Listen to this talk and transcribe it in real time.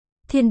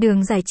Thiên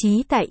đường giải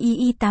trí tại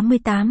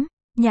ee88,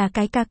 nhà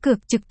cái cá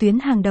cược trực tuyến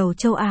hàng đầu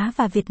châu Á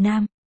và Việt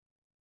Nam.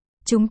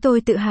 Chúng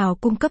tôi tự hào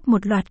cung cấp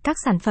một loạt các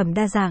sản phẩm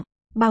đa dạng,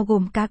 bao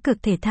gồm cá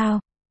cược thể thao,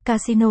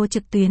 casino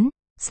trực tuyến,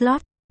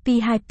 slot,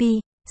 P2P,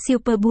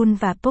 Super Bull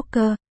và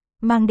poker,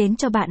 mang đến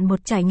cho bạn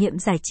một trải nghiệm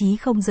giải trí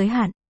không giới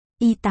hạn.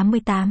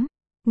 ee88,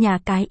 nhà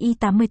cái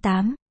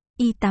ee88,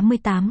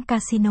 ee88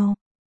 Casino.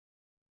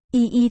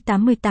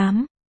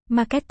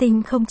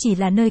 ee88.marketing không chỉ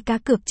là nơi cá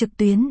cược trực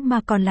tuyến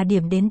mà còn là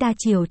điểm đến đa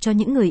chiều cho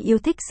những người yêu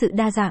thích sự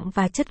đa dạng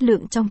và chất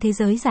lượng trong thế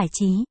giới giải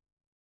trí.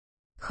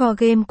 Kho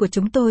game của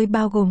chúng tôi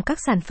bao gồm các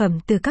sản phẩm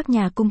từ các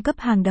nhà cung cấp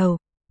hàng đầu,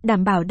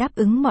 đảm bảo đáp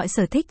ứng mọi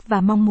sở thích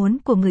và mong muốn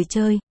của người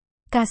chơi.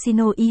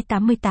 Casino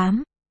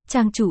ee88,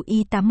 trang chủ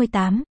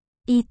ee88,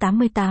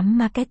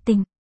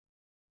 ee88.marketing.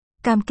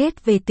 Cam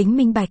kết về tính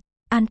minh bạch,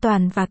 an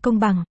toàn và công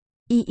bằng.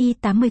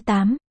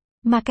 ee88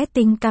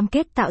 Marketing cam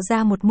kết tạo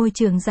ra một môi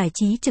trường giải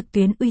trí trực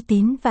tuyến uy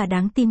tín và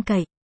đáng tin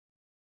cậy.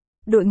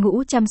 Đội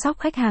ngũ chăm sóc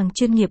khách hàng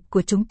chuyên nghiệp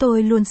của chúng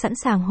tôi luôn sẵn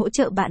sàng hỗ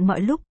trợ bạn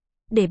mọi lúc,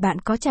 để bạn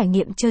có trải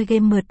nghiệm chơi game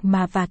mượt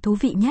mà và thú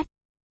vị nhất.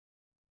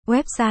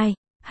 Website: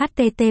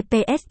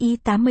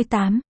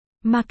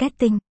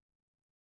 https://ee88.marketing